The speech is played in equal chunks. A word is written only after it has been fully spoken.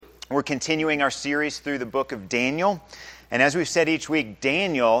We're continuing our series through the book of Daniel. And as we've said each week,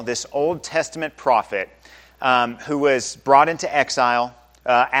 Daniel, this Old Testament prophet who was brought into exile,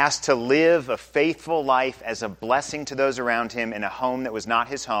 asked to live a faithful life as a blessing to those around him in a home that was not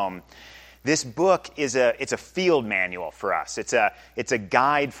his home. This book it's a field manual for us. It's a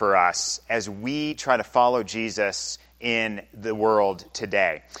guide for us as we try to follow Jesus in the world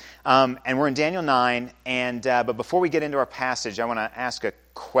today. And we're in Daniel 9, but before we get into our passage, I want to ask a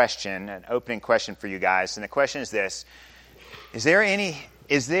question, an opening question for you guys. And the question is this: Is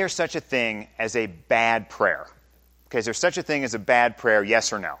there such a thing as a bad prayer? Okay, is there such a thing as a bad prayer,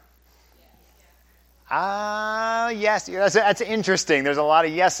 yes or no? Yes. That's interesting. There's a lot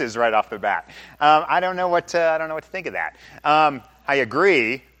of yeses right off the bat. I don't know what to think of that. I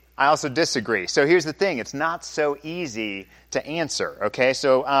agree. I also disagree. So here's the thing. It's not so easy to answer, okay?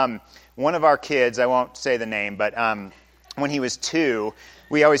 So one of our kids, I won't say the name, but when he was 2,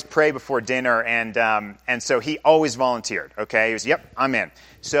 we always pray before dinner, and so he always volunteered, okay? He was, yep, I'm in.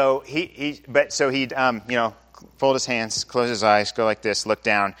 So he'd fold his hands, close his eyes, go like this, look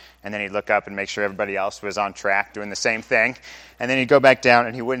down, and then he'd look up and make sure everybody else was on track doing the same thing. And then he'd go back down,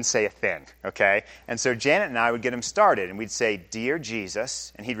 and he wouldn't say a thing, okay? And so Janet and I would get him started, and we'd say, "Dear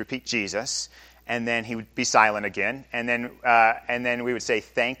Jesus," and he'd repeat Jesus, and then he would be silent again, and then we would say,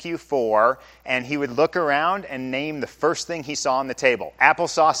 "Thank you for," and he would look around and name the first thing he saw on the table.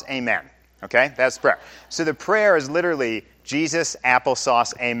 Applesauce, amen. Okay? That's prayer. So the prayer is literally, Jesus,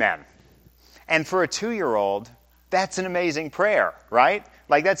 applesauce, amen. And for a 2-year-old, that's an amazing prayer, right?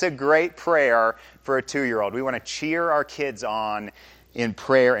 Like, that's a great prayer for a 2-year-old. We want to cheer our kids on in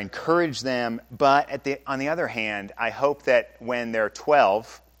prayer, encourage them, but on the other hand, I hope that when they're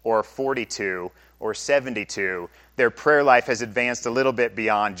 12 or 42 or 72, their prayer life has advanced a little bit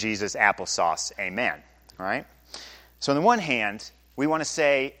beyond Jesus, applesauce, amen, all right? So on the one hand, we want to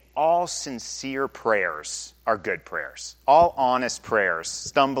say all sincere prayers are good prayers. All honest prayers,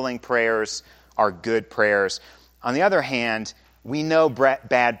 stumbling prayers are good prayers. On the other hand, we know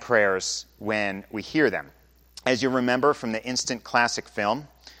bad prayers when we hear them. As you remember from the instant classic film,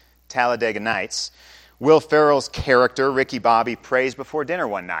 Talladega Nights, Will Ferrell's character, Ricky Bobby, prays before dinner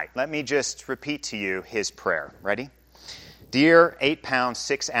one night. Let me just repeat to you his prayer. Ready? "Dear 8-pound,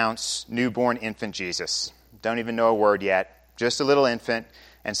 6-ounce newborn infant Jesus," don't even know a word yet, just a little infant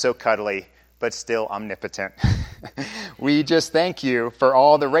and so cuddly, but still omnipotent. "We just thank you for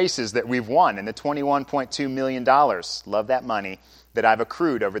all the races that we've won and the $21.2 million, love that money, that I've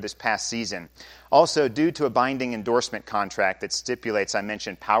accrued over this past season. Also, due to a binding endorsement contract that stipulates I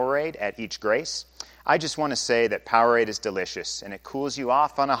mention Powerade at each grace, I just want to say that Powerade is delicious and it cools you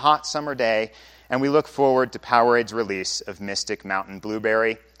off on a hot summer day, and we look forward to Powerade's release of Mystic Mountain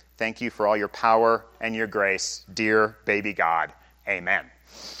Blueberry. Thank you for all your power and your grace, dear baby God. Amen."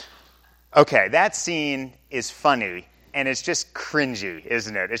 Okay, that scene is funny, and it's just cringy,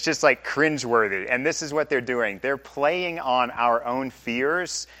 isn't it? It's just like cringeworthy, and this is what they're doing. They're playing on our own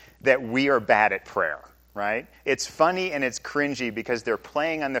fears that we are bad at prayer, right? It's funny and it's cringy because they're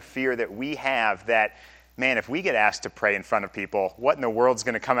playing on the fear that we have that, man, if we get asked to pray in front of people, what in the world's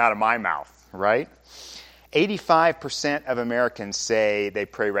going to come out of my mouth, right? 85% of Americans say they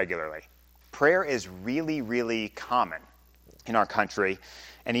pray regularly. Prayer is really, really common in our country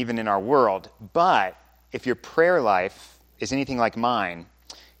and even in our world. But if your prayer life is anything like mine,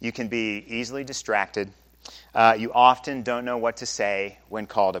 you can be easily distracted. You often don't know what to say when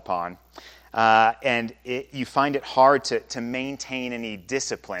called upon. And you find it hard to maintain any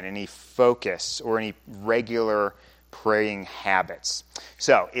discipline, any focus, or any regular praying habits.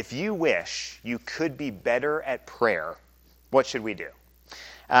 So if you wish you could be better at prayer, what should we do?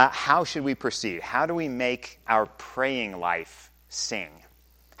 How should we proceed? How do we make our praying life sing?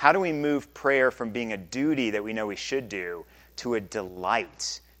 How do we move prayer from being a duty that we know we should do to a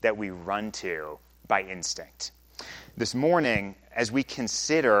delight that we run to by instinct? This morning, as we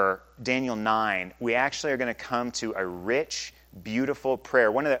consider Daniel 9, we actually are going to come to a rich, beautiful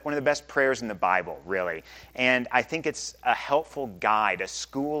prayer, one of the best prayers in the Bible, really. And I think it's a helpful guide, a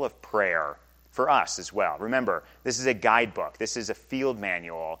school of prayer for us as well. Remember, this is a guidebook. This is a field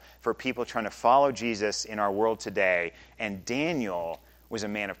manual for people trying to follow Jesus in our world today. And Daniel was a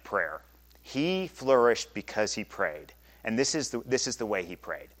man of prayer. He flourished because he prayed. And this is the way he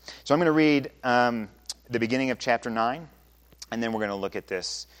prayed. So I'm going to read the beginning of chapter 9, and then we're going to look at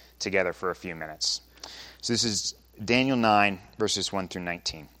this together for a few minutes. So this is Daniel 9, verses 1 through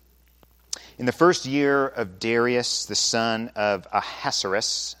 19. In the first year of Darius, the son of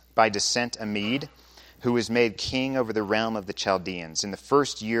Ahasuerus, by descent a Mede, who was made king over the realm of the Chaldeans, in the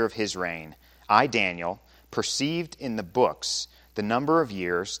first year of his reign, I, Daniel, perceived in the books the number of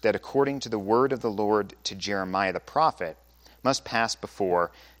years that according to the word of the Lord to Jeremiah the prophet must pass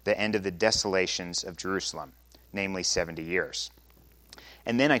before the end of the desolations of Jerusalem, namely 70 years.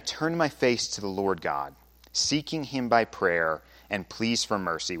 And then I turned my face to the Lord God, seeking him by prayer and pleas for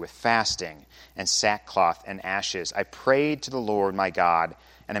mercy with fasting and sackcloth and ashes. I prayed to the Lord my God,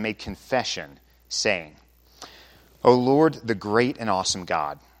 and I made confession, saying, O Lord, the great and awesome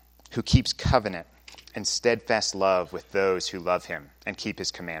God, who keeps covenant and steadfast love with those who love him and keep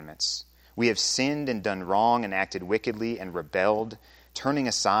his commandments. We have sinned and done wrong and acted wickedly and rebelled, turning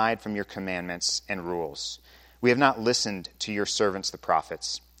aside from your commandments and rules. We have not listened to your servants the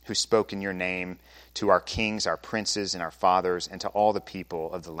prophets, who spoke in your name to our kings, our princes, and our fathers, and to all the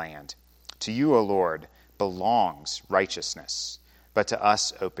people of the land. To you, O Lord, belongs righteousness, but to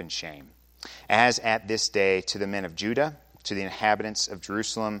us open shame. As at this day to the men of Judah, to the inhabitants of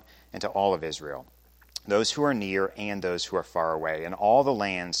Jerusalem, and to all of Israel, those who are near and those who are far away, and all the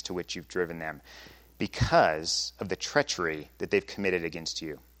lands to which you've driven them, because of the treachery that they've committed against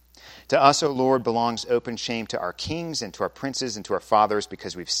you. To us, O Lord, belongs open shame, to our kings and to our princes and to our fathers,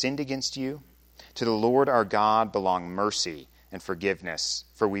 because we've sinned against you. To the Lord our God belong mercy and forgiveness,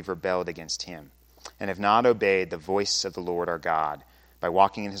 for we've rebelled against him, and have not obeyed the voice of the Lord our God by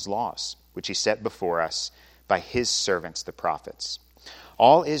walking in his laws, which he set before us by his servants the prophets.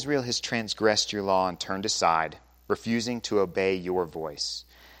 All Israel has transgressed your law and turned aside, refusing to obey your voice.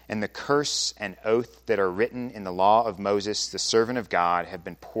 And the curse and oath that are written in the law of Moses, the servant of God, have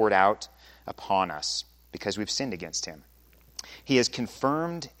been poured out upon us because we've sinned against him. He has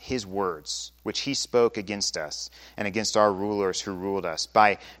confirmed his words, which he spoke against us and against our rulers who ruled us,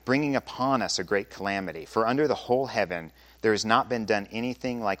 by bringing upon us a great calamity. For under the whole heaven there has not been done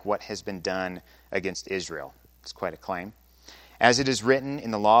anything like what has been done against Israel. It's quite a claim. As it is written in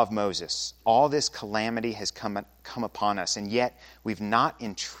the law of Moses, all this calamity has come upon us, and yet we've not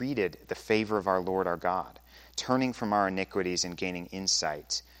entreated the favor of our Lord our God, turning from our iniquities and gaining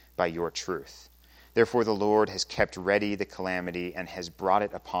insight by your truth. Therefore the Lord has kept ready the calamity and has brought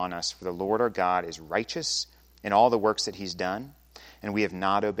it upon us, for the Lord our God is righteous in all the works that he's done, and we have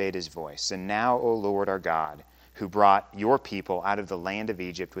not obeyed his voice. And now, O Lord our God, who brought your people out of the land of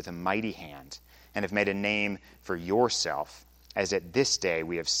Egypt with a mighty hand, and have made a name for yourself, as at this day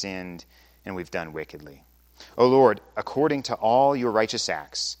we have sinned and we've done wickedly. O Lord, according to all your righteous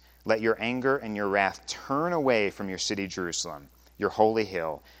acts, let your anger and your wrath turn away from your city Jerusalem, your holy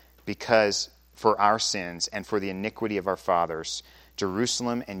hill, because for our sins and for the iniquity of our fathers,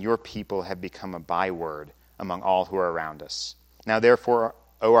 Jerusalem and your people have become a byword among all who are around us. Now therefore,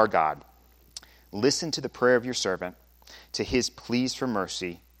 O our God, listen to the prayer of your servant, to his pleas for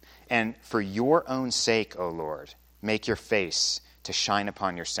mercy, and for your own sake, O Lord, make your face to shine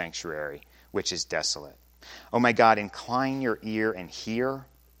upon your sanctuary, which is desolate. O my God, incline your ear and hear.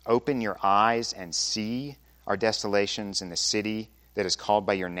 Open your eyes and see our desolations in the city that is called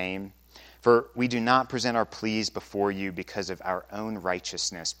by your name. For we do not present our pleas before you because of our own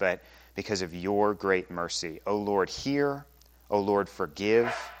righteousness, but because of your great mercy. O Lord, hear. O Lord,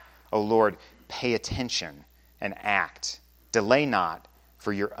 forgive. O Lord, pay attention and act. Delay not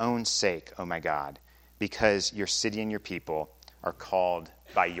for your own sake, O my God, because your city and your people are called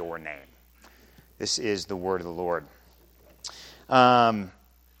by your name. This is the word of the Lord.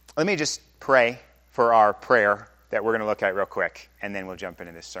 Let me just pray for our prayer that we're going to look at real quick, and then we'll jump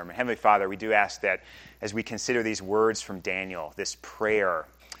into this sermon. Heavenly Father, we do ask that as we consider these words from Daniel, this prayer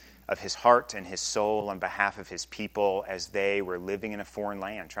of his heart and his soul on behalf of his people as they were living in a foreign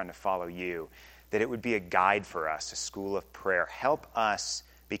land trying to follow you, that it would be a guide for us, a school of prayer. Help us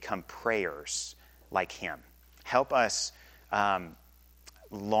become prayers like him. Help us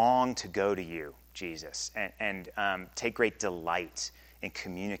long to go to you, Jesus, and take great delight in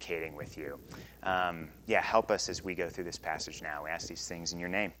communicating with you. Help us as we go through this passage now. We ask these things in your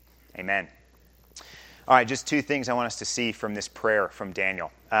name. Amen. All right, just two things I want us to see from this prayer from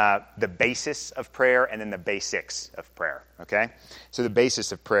Daniel. The basis of prayer and then the basics of prayer, okay? So the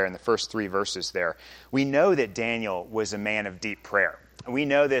basis of prayer in the first three verses there. We know that Daniel was a man of deep prayer. We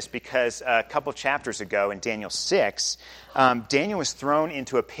know this because a couple chapters ago in Daniel 6, Daniel was thrown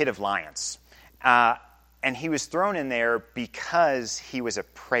into a pit of lions. And he was thrown in there because he was a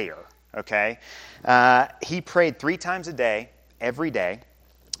prayer, okay? He prayed 3 times a day, every day,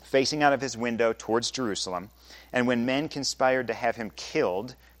 facing out of his window towards Jerusalem. And when men conspired to have him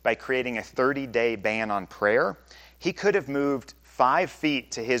killed by creating a 30-day ban on prayer, he could have moved 5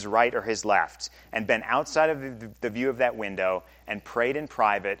 feet to his right or his left and been outside of the view of that window and prayed in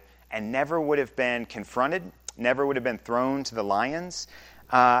private and never would have been confronted, never would have been thrown to the lions.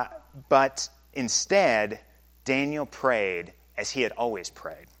 But instead, Daniel prayed as he had always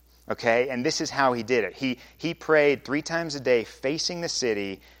prayed. Okay, and this is how he did it. He prayed 3 times a day facing the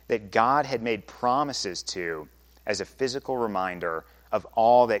city that God had made promises to as a physical reminder of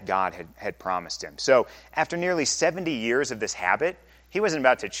all that God had promised him. So after nearly 70 years of this habit, he wasn't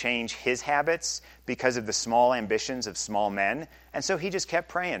about to change his habits because of the small ambitions of small men, and so he just kept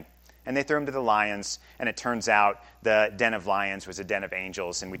praying. And they threw him to the lions, and it turns out the den of lions was a den of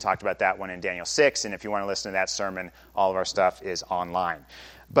angels, and we talked about that one in Daniel 6, and if you want to listen to that sermon, all of our stuff is online.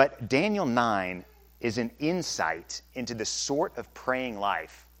 But Daniel 9 is an insight into the sort of praying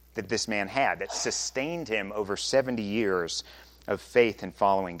life that this man had that sustained him over 70 years of faith and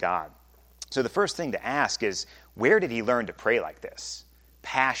following God. So the first thing to ask is, where did he learn to pray like this?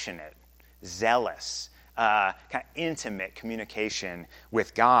 Passionate, zealous, kind of intimate communication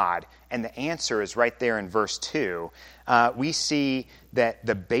with God. And the answer is right there in verse 2. We see that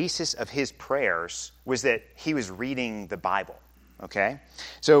the basis of his prayers was that he was reading the Bible. Okay?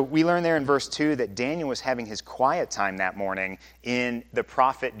 So we learn there in verse 2 that Daniel was having his quiet time that morning in the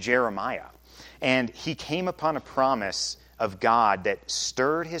prophet Jeremiah. And he came upon a promise of God that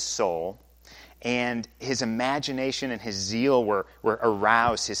stirred his soul, and his imagination and his zeal were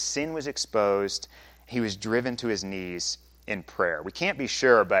aroused. His sin was exposed. He was driven to his knees in prayer. We can't be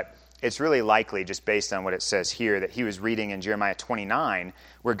sure, but it's really likely, just based on what it says here, that he was reading in Jeremiah 29,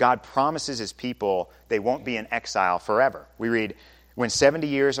 where God promises his people they won't be in exile forever. We read, "When 70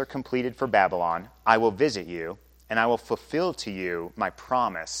 years are completed for Babylon, I will visit you, and I will fulfill to you my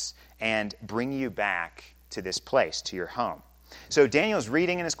promise and bring you back to this place, to your home." So Daniel's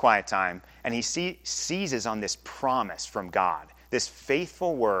reading in his quiet time, and he seizes on this promise from God, this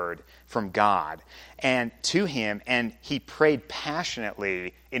faithful word from God and to him, and he prayed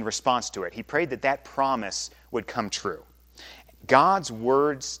passionately in response to it. He prayed that that promise would come true. God's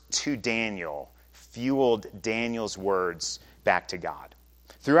words to Daniel fueled Daniel's words back to God.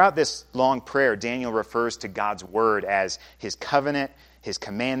 Throughout this long prayer, Daniel refers to God's word as his covenant, his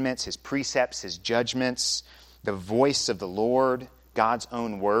commandments, his precepts, his judgments, the voice of the Lord, God's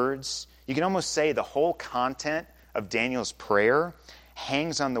own words. You can almost say the whole content of Daniel's prayer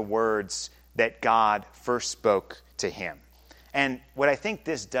hangs on the words that God first spoke to him. And what I think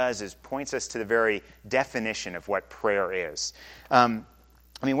this does is points us to the very definition of what prayer is.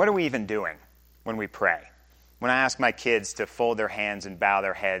 What are we even doing when we pray? When I ask my kids to fold their hands and bow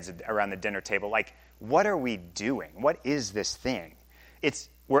their heads around the dinner table, what are we doing? What is this thing?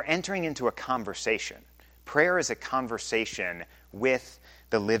 We're entering into a conversation. Prayer is a conversation with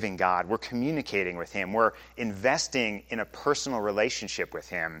the living God. We're communicating with him. We're investing in a personal relationship with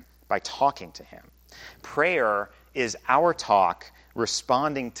him by talking to him. Prayer is our talk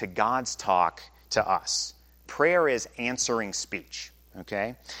responding to God's talk to us. Prayer is answering speech.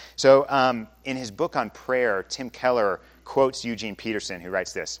 Okay? So in his book on prayer, Tim Keller quotes Eugene Peterson, who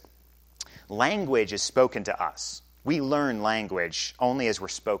writes this: "Language is spoken to us. We learn language only as we're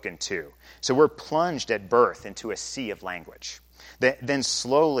spoken to. So we're plunged at birth into a sea of language. Then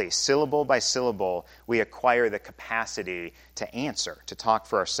slowly, syllable by syllable, we acquire the capacity to answer, to talk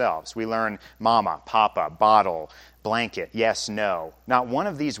for ourselves. We learn mama, papa, bottle, blanket, yes, no. Not one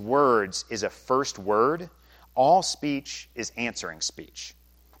of these words is a first word. All speech is answering speech.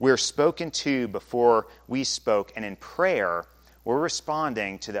 We're spoken to before we spoke, and in prayer, we're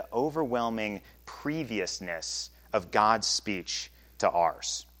responding to the overwhelming previousness of God's speech to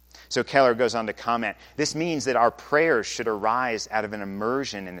ours." So Keller goes on to comment, "This means that our prayers should arise out of an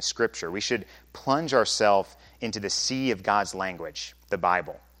immersion in the Scripture. We should plunge ourselves into the sea of God's language, the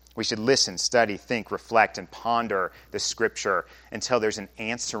Bible. We should listen, study, think, reflect, and ponder the Scripture until there's an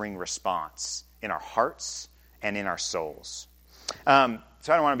answering response in our hearts and in our souls." So I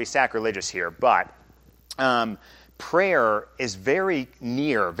don't want to be sacrilegious here, but prayer is very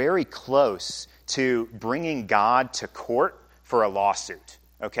near, very close to bringing God to court for a lawsuit.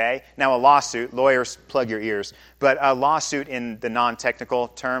 Okay? Now a lawsuit, lawyers, plug your ears, but a lawsuit in the non-technical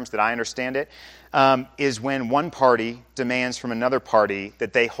terms that I understand it, is when one party demands from another party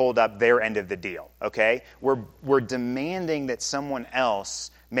that they hold up their end of the deal. Okay? We're demanding that someone else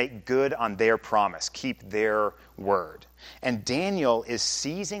make good on their promise, keep their word. And Daniel is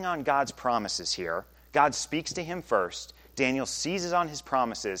seizing on God's promises here. God speaks to him first. Daniel seizes on his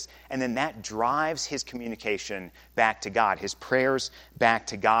promises, and then that drives his communication back to God. His prayers back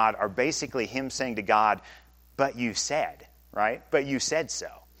to God are basically him saying to God, "But you said," right? "But you said so."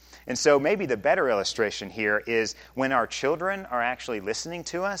 And so maybe the better illustration here is when our children are actually listening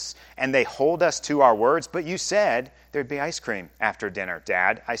to us and they hold us to our words. "But you said there'd be ice cream after dinner,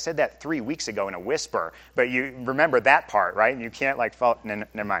 Dad. I said that 3 weeks ago in a whisper, but you remember that part, right? And you can't follow,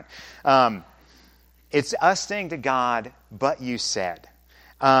 never mind." It's us saying to God, but you said.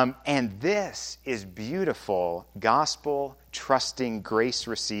 And this is beautiful, gospel-trusting,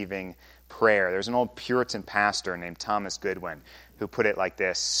 grace-receiving prayer. There's an old Puritan pastor named Thomas Goodwin who put it like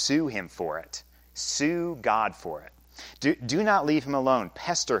this: sue him for it. Sue God for it. Do not leave him alone.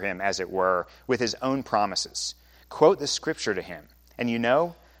 Pester him, as it were, with his own promises. Quote the scripture to him. And you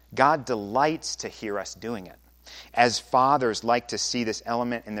know, God delights to hear us doing it. As fathers like to see this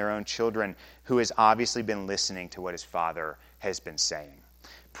element in their own children who has obviously been listening to what his father has been saying.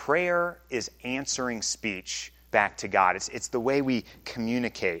 Prayer is answering speech back to God. It's the way we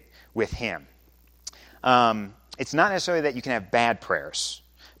communicate with him. It's not necessarily that you can have bad prayers,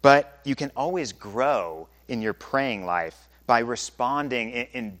 but you can always grow in your praying life by responding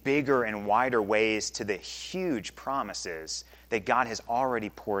in bigger and wider ways to the huge promises that God has already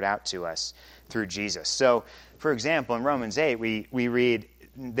poured out to us through Jesus. So, for example, in Romans 8, we read,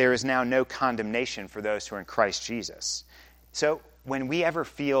 there is now no condemnation for those who are in Christ Jesus. So, when we ever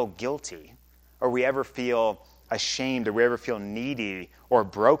feel guilty, or we ever feel ashamed, or we ever feel needy or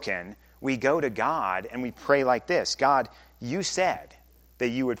broken, we go to God and we pray like this: God, you said that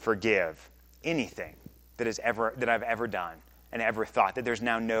you would forgive anything that I've ever done and ever thought, that there's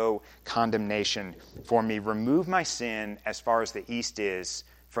now no condemnation for me. Remove my sin as far as the east is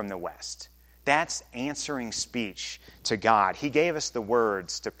from the west. That's answering speech to God. He gave us the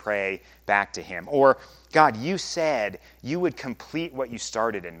words to pray back to him. Or, God, you said you would complete what you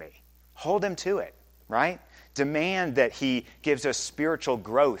started in me. Hold him to it, right? Demand that he gives us spiritual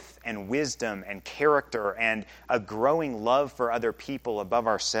growth and wisdom and character and a growing love for other people above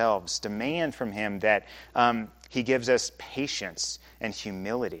ourselves. Demand from him that he gives us patience and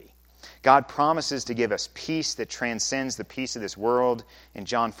humility. God promises to give us peace that transcends the peace of this world in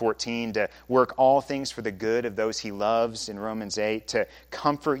John 14, to work all things for the good of those he loves in Romans 8, to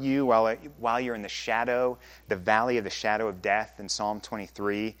comfort you while you're in the valley of the shadow of death in Psalm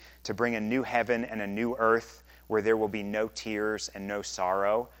 23, to bring a new heaven and a new earth where there will be no tears and no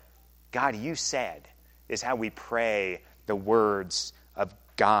sorrow. God, you said, is how we pray the words of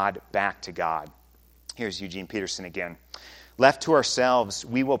God back to God. Here's Eugene Peterson again. Left to ourselves,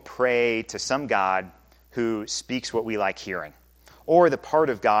 we will pray to some God who speaks what we like hearing, or the part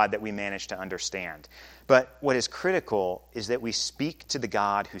of God that we manage to understand. But what is critical is that we speak to the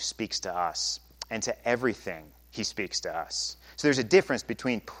God who speaks to us, and to everything he speaks to us. So there's a difference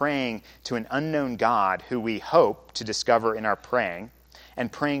between praying to an unknown God who we hope to discover in our praying,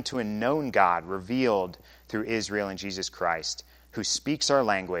 and praying to a known God revealed through Israel and Jesus Christ, who speaks our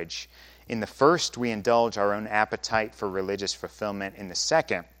language. In the first, we indulge our own appetite for religious fulfillment. In the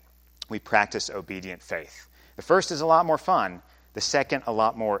second, we practice obedient faith. The first is a lot more fun. The second, a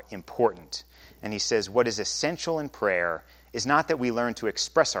lot more important. And he says, what is essential in prayer is not that we learn to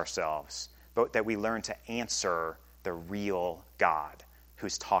express ourselves, but that we learn to answer the real God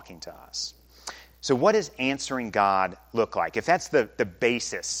who's talking to us. So what does answering God look like? If that's the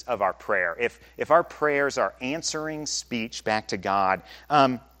basis of our prayer, if our prayers are answering speech back to God,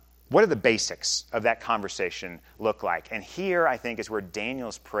 what do the basics of that conversation look like? And here, I think, is where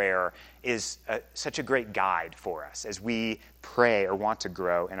Daniel's prayer is such a great guide for us as we pray or want to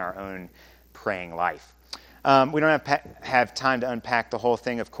grow in our own praying life. We don't have time to unpack the whole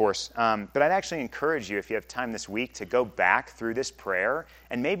thing, of course, but I'd actually encourage you, if you have time this week, to go back through this prayer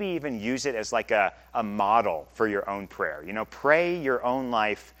and maybe even use it as like a model for your own prayer. You know, pray your own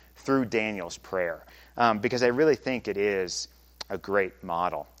life through Daniel's prayer, because I really think it is a great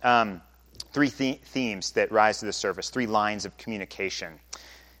model. Three themes that rise to the surface, three lines of communication,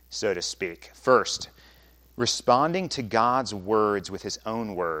 so to speak. First, responding to God's words with his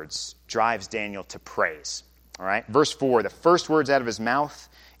own words drives Daniel to praise. All right, verse 4, the first words out of his mouth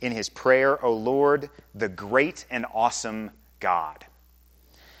in his prayer, O Lord, the great and awesome God,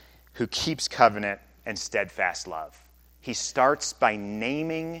 who keeps covenant and steadfast love. He starts by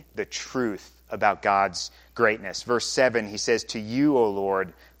naming the truth about God's greatness. Verse 7, he says, to you, O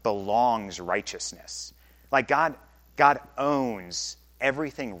Lord, belongs righteousness. Like God owns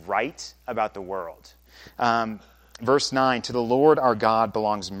everything right about the world. Verse 9, to the Lord our God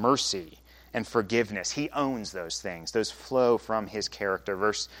belongs mercy and forgiveness. He owns those things. Those flow from his character.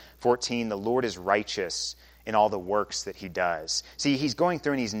 Verse 14, the Lord is righteous in all the works that he does. See, he's going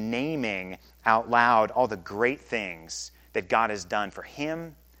through and he's naming out loud all the great things that God has done for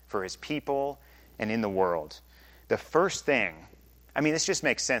him, for his people, and in the world. The first thing, this just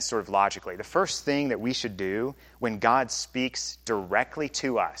makes sense sort of logically. The first thing that we should do when God speaks directly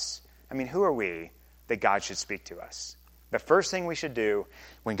to us, who are we that God should speak to us? The first thing we should do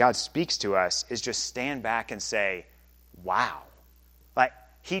when God speaks to us is just stand back and say, wow. Like,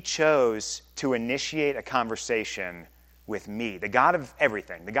 he chose to initiate a conversation with me. The God of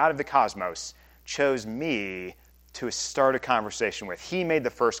everything, the God of the cosmos, chose me to start a conversation with. He made the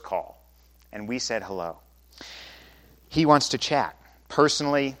first call, and we said hello. He wants to chat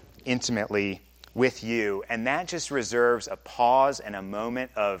personally, intimately with you, and that just reserves a pause and a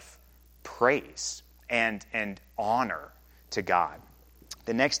moment of praise and honor to God.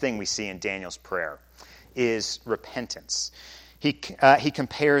 The next thing we see in Daniel's prayer is repentance. He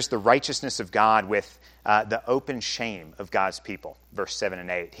compares the righteousness of God with the open shame of God's people, verse 7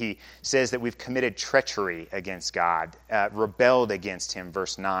 and 8. He says that we've committed treachery against God, rebelled against him,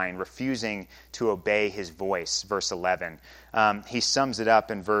 verse 9, refusing to obey his voice, verse 11. He sums it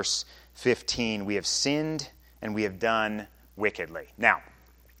up in verse 15, we have sinned and we have done wickedly. Now,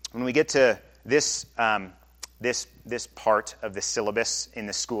 when we get to this part of the syllabus in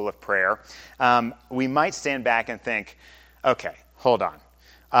the School of Prayer, we might stand back and think, okay, hold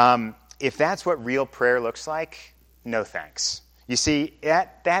on. If that's what real prayer looks like, no thanks. You see,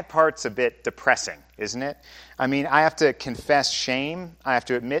 that part's a bit depressing, isn't it? I mean, I have to confess shame, I have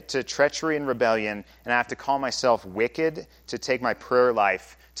to admit to treachery and rebellion, and I have to call myself wicked to take my prayer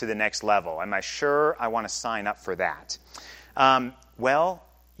life to the next level. Am I sure I want to sign up for that? Well,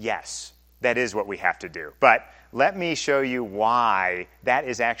 yes, that is what we have to do. But let me show you why that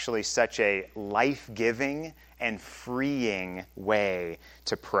is actually such a life-giving and freeing way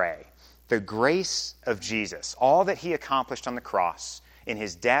to pray. The grace of Jesus, all that he accomplished on the cross in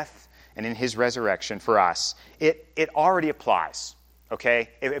his death and in his resurrection for us, it already applies, okay?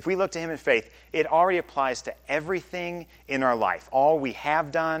 If we look to him in faith, it already applies to everything in our life. All we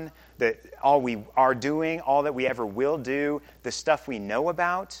have done, all we are doing, all that we ever will do, the stuff we know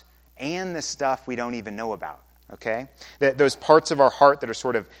about, and the stuff we don't even know about, okay? Those parts of our heart that are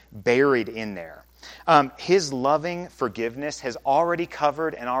sort of buried in there. His loving forgiveness has already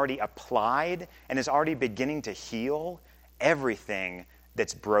covered and already applied and is already beginning to heal everything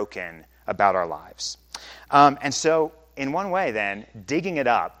that's broken about our lives. And so, in one way then, digging it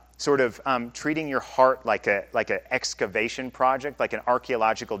up, sort of treating your heart like an excavation project, like an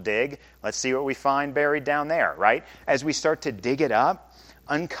archaeological dig. Let's see what we find buried down there, right? As we start to dig it up,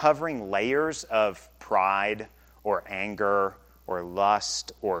 uncovering layers of pride or anger or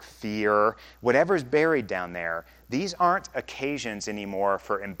lust or fear, whatever's buried down there, these aren't occasions anymore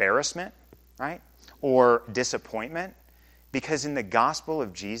for embarrassment, right? Or disappointment. Because in the gospel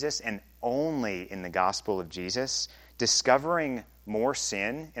of Jesus, and only in the gospel of Jesus, discovering more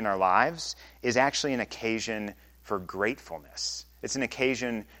sin in our lives is actually an occasion for gratefulness. It's an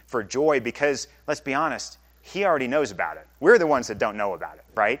occasion for joy because, let's be honest, he already knows about it. We're the ones that don't know about it,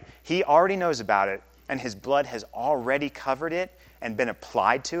 right? He already knows about it, and his blood has already covered it and been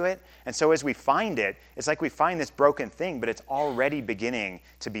applied to it. And so as we find it, it's like we find this broken thing, but it's already beginning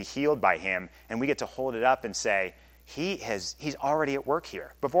to be healed by him, and we get to hold it up and say, he's already at work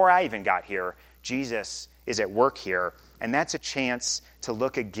here. Before I even got here, Jesus is at work here, and that's a chance to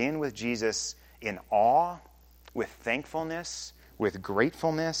look again with Jesus in awe, with thankfulness, with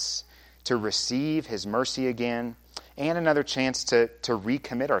gratefulness, to receive his mercy again, and another chance to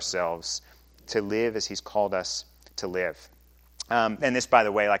recommit ourselves to live as he's called us to live. And this, by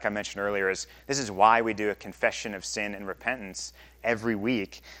the way, like I mentioned earlier, this is why we do a confession of sin and repentance every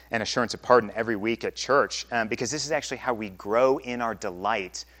week, and assurance of pardon every week at church, because this is actually how we grow in our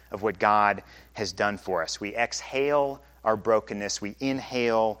delight of what God has done for us. We exhale our brokenness. We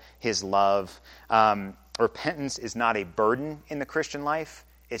inhale his love. Repentance is not a burden in the Christian life.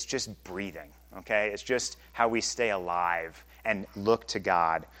 It's just breathing, okay? It's just how we stay alive and look to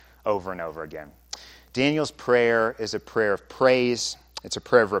God over and over again. Daniel's prayer is a prayer of praise. It's a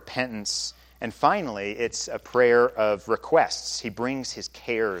prayer of repentance. And finally, it's a prayer of requests. He brings his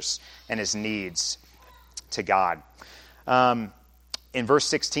cares and his needs to God. In verse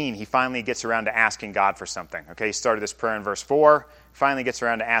 16, he finally gets around to asking God for something. Okay, he started this prayer in verse 4, finally gets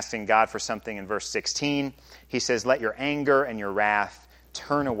around to asking God for something in verse 16. He says, "Let your anger and your wrath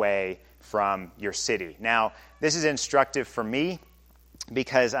turn away from your city." Now, this is instructive for me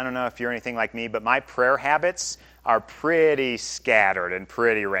because I don't know if you're anything like me, but my prayer habits are pretty scattered and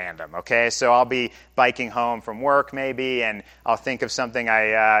pretty random, okay? So I'll be biking home from work maybe, and I'll think of something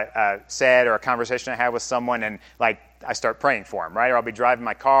I said or a conversation I had with someone, and I start praying for them, right? Or I'll be driving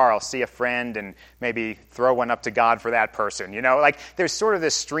my car, I'll see a friend, and maybe throw one up to God for that person, there's sort of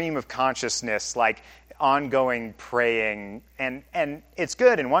this stream of consciousness, ongoing praying, and it's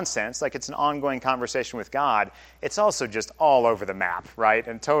good in one sense, it's an ongoing conversation with God. It's also just all over the map, right?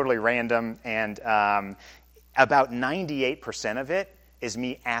 And totally random, and about 98% of it is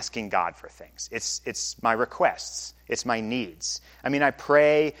me asking God for things. It's my requests. It's my needs. I mean, I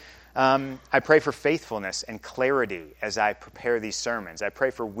pray for faithfulness and clarity as I prepare these sermons. I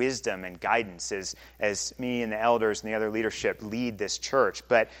pray for wisdom and guidance as me and the elders and the other leadership lead this church.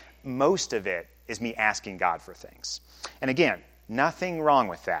 But most of it is me asking God for things. And again, nothing wrong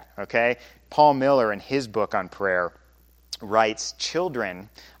with that, okay? Paul Miller, in his book on prayer, writes, children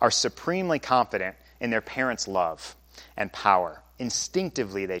are supremely confident in their parents' love and power.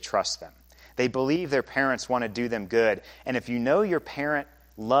 Instinctively, they trust them. They believe their parents want to do them good. And if you know your parent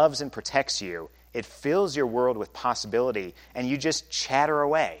loves and protects you, it fills your world with possibility, and you just chatter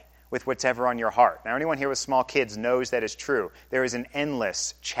away with whatever on your heart. Now, anyone here with small kids knows that is true. There is an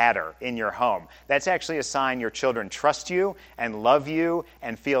endless chatter in your home. That's actually a sign your children trust you and love you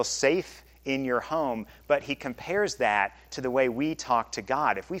and feel safe in your home. But he compares that to the way we talk to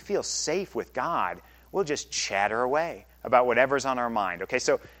God. If we feel safe with God, we'll just chatter away about whatever's on our mind. Okay,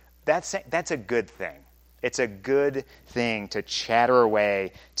 so that's a good thing. It's a good thing to chatter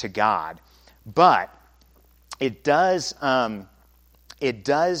away to God. But it does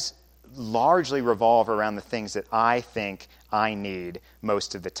largely revolve around the things that I think I need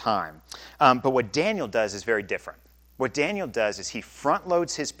most of the time. But what Daniel does is very different. What Daniel does is he front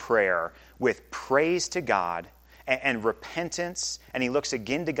loads his prayer with praise to God and repentance, and he looks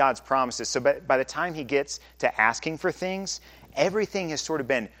again to God's promises. So by the time he gets to asking for things, everything has sort of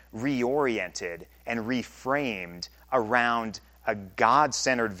been reoriented and reframed around a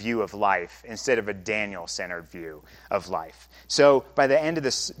God-centered view of life instead of a Daniel-centered view of life. So by the end of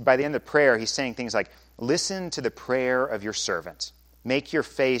the prayer, he's saying things like, listen to the prayer of your servant. Make your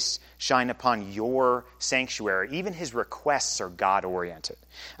face shine upon your sanctuary. Even his requests are God-oriented.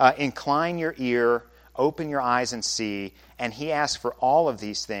 Incline your ear, open your eyes and see. And he asks for all of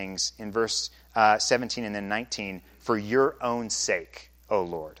these things in verse 17 and then 19, for your own sake, O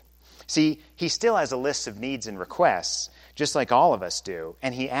Lord. See, he still has a list of needs and requests, just like all of us do,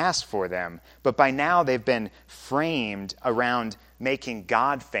 and he asks for them, but by now they've been framed around making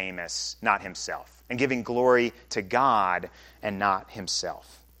God famous, not himself, and giving glory to God and not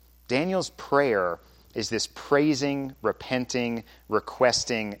himself. Daniel's prayer is this praising, repenting,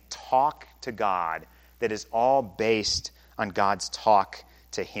 requesting talk to God that is all based on God's talk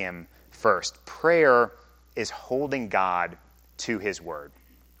to him first. Prayer is holding God to his word.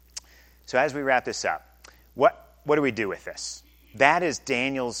 So as we wrap this up, what do we do with this? That is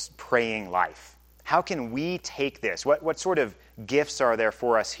Daniel's praying life. How can we take this? What sort of gifts are there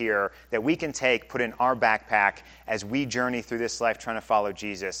for us here that we can take, put in our backpack as we journey through this life trying to follow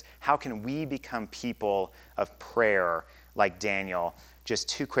Jesus? How can we become people of prayer like Daniel? Just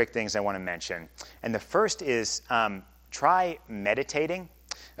two quick things I want to mention. And the first is try meditating.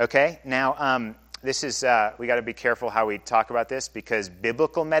 Okay? Now, this is, we got to be careful how we talk about this because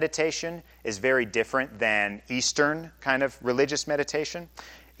biblical meditation is very different than Eastern kind of religious meditation.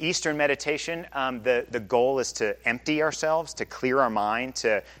 Eastern meditation, the goal is to empty ourselves, to clear our mind,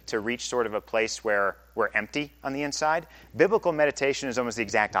 to reach sort of a place where we're empty on the inside. Biblical meditation is almost the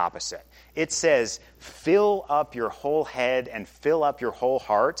exact opposite. It says, fill up your whole head and fill up your whole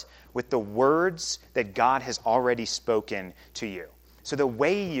heart with the words that God has already spoken to you. So the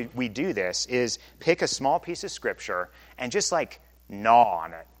way we do this is pick a small piece of Scripture and just like gnaw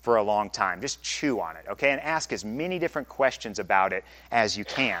on it for a long time. Just chew on it, okay? And ask as many different questions about it as you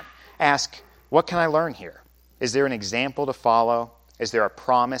can. Ask, what can I learn here? Is there an example to follow? Is there a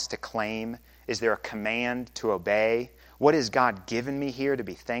promise to claim? Is there a command to obey? What has God given me here to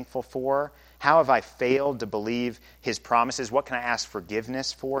be thankful for? How have I failed to believe his promises? What can I ask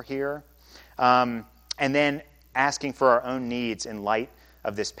forgiveness for here? And then asking for our own needs in light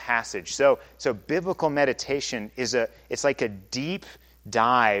of this passage. So biblical meditation it's like a deep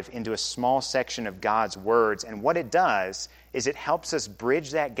dive into a small section of God's words, and what it does is it helps us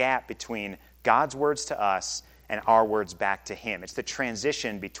bridge that gap between God's words to us and our words back to him. It's the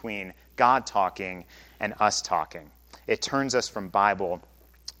transition between God talking and us talking. It turns us from Bible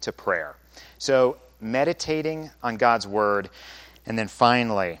to prayer. So meditating on God's word, and then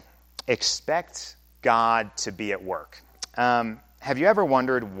finally, expect God to be at work. Have you ever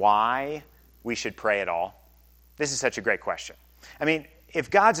wondered why we should pray at all? This is such a great question. I mean, if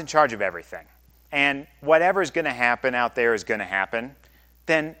God's in charge of everything, and whatever's going to happen out there is going to happen,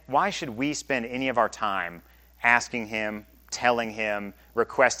 then why should we spend any of our time asking him, telling him,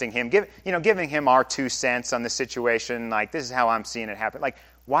 requesting him, giving him our 2 cents on the situation, like this is how I'm seeing it happen? Like,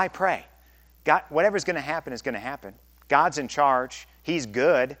 why pray? God, whatever's going to happen is going to happen. God's in charge. He's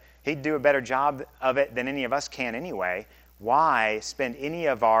good. He'd do a better job of it than any of us can anyway. Why spend any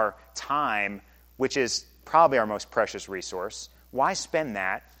of our time, which is probably our most precious resource, why spend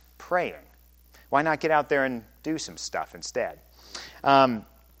that praying? Why not get out there and do some stuff instead?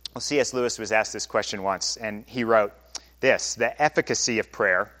 C.S. Lewis was asked this question once, and he wrote this: the efficacy of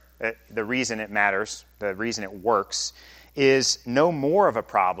prayer, the reason it matters, the reason it works, is no more of a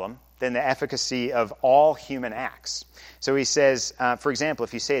problem than the efficacy of all human acts. So he says, for example,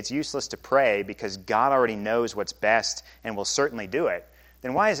 if you say it's useless to pray because God already knows what's best and will certainly do it,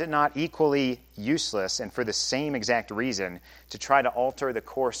 then why is it not equally useless and for the same exact reason to try to alter the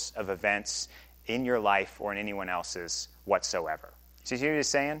course of events in your life or in anyone else's whatsoever? So you see what he's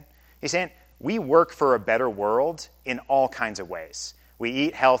saying? He's saying we work for a better world in all kinds of ways. We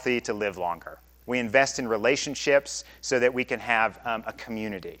eat healthy to live longer. We invest in relationships so that we can have a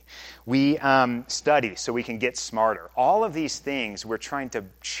community. We study so we can get smarter. All of these things, we're trying to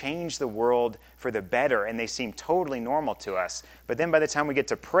change the world for the better, and they seem totally normal to us. But then by the time we get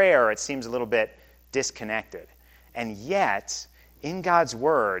to prayer, it seems a little bit disconnected. And yet, in God's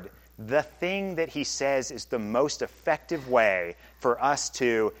Word, the thing that He says is the most effective way for us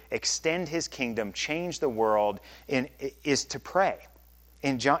to extend His kingdom, change the world, is to pray.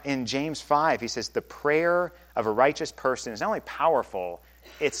 In James 5, he says, the prayer of a righteous person is not only powerful,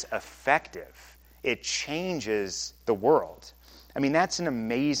 it's effective. It changes the world. I mean, that's an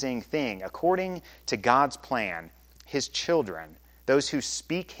amazing thing. According to God's plan, His children, those who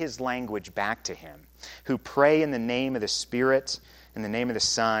speak His language back to Him, who pray in the name of the Spirit, in the name of the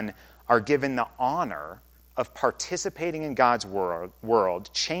Son, are given the honor of participating in God's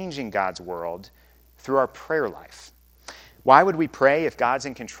world, changing God's world through our prayer life. Why would we pray if God's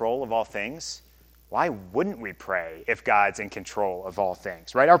in control of all things? Why wouldn't we pray if God's in control of all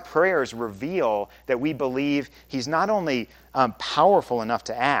things, right? Our prayers reveal that we believe He's not only powerful enough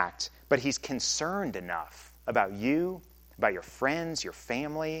to act, but He's concerned enough about you, about your friends, your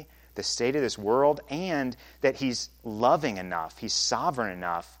family, the state of this world, and that He's loving enough, He's sovereign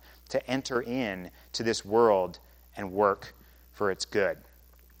enough to enter in to this world and work for its good.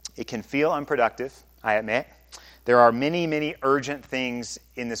 It can feel unproductive, I admit. There are many, many urgent things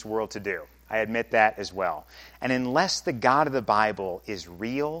in this world to do. I admit that as well. And unless the God of the Bible is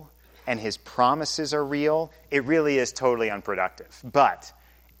real and His promises are real, it really is totally unproductive. But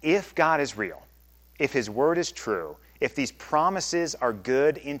if God is real, if His word is true, if these promises are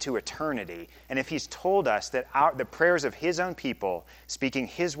good into eternity, and if He's told us that the prayers of His own people, speaking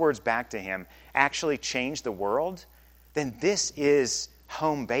His words back to Him, actually change the world, then this is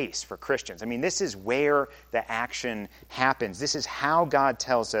home base for Christians. I mean, this is where the action happens. This is how God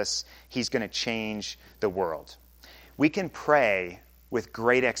tells us He's going to change the world. We can pray with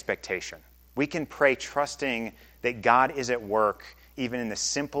great expectation. We can pray trusting that God is at work even in the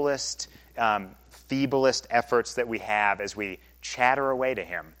simplest, feeblest efforts that we have as we chatter away to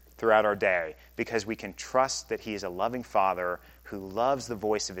Him throughout our day, because we can trust that He is a loving Father who loves the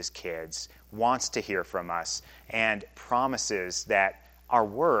voice of His kids, wants to hear from us, and promises that our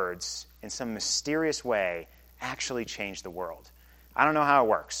words, in some mysterious way, actually change the world. I don't know how it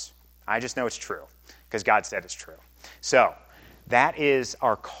works. I just know it's true, because God said it's true. So, that is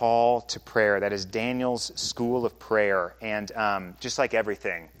our call to prayer. That is Daniel's school of prayer. And just like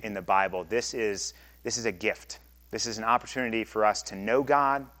everything in the Bible, this is a gift. This is an opportunity for us to know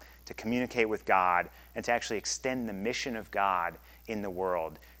God, to communicate with God, and to actually extend the mission of God in the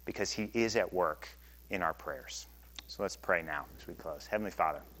world, because He is at work in our prayers. So let's pray now as we close. Heavenly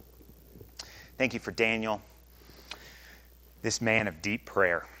Father, thank You for Daniel, this man of deep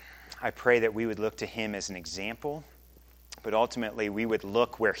prayer. I pray that we would look to him as an example, but ultimately we would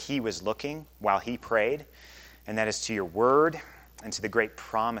look where he was looking while he prayed, and that is to Your word and to the great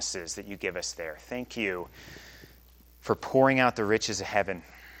promises that You give us there. Thank You for pouring out the riches of heaven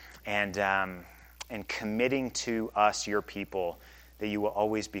and committing to us, Your people, that You will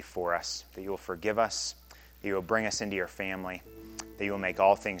always be for us, that You will forgive us, that You will bring us into Your family, that You will make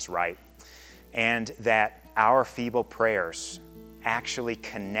all things right, and that our feeble prayers actually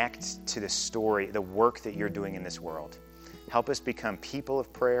connect to the story, the work that You're doing in this world. Help us become people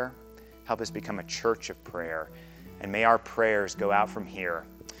of prayer. Help us become a church of prayer. And may our prayers go out from here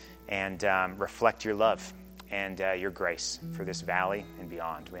and reflect Your love and Your grace for this valley and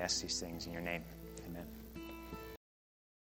beyond. We ask these things in Your name.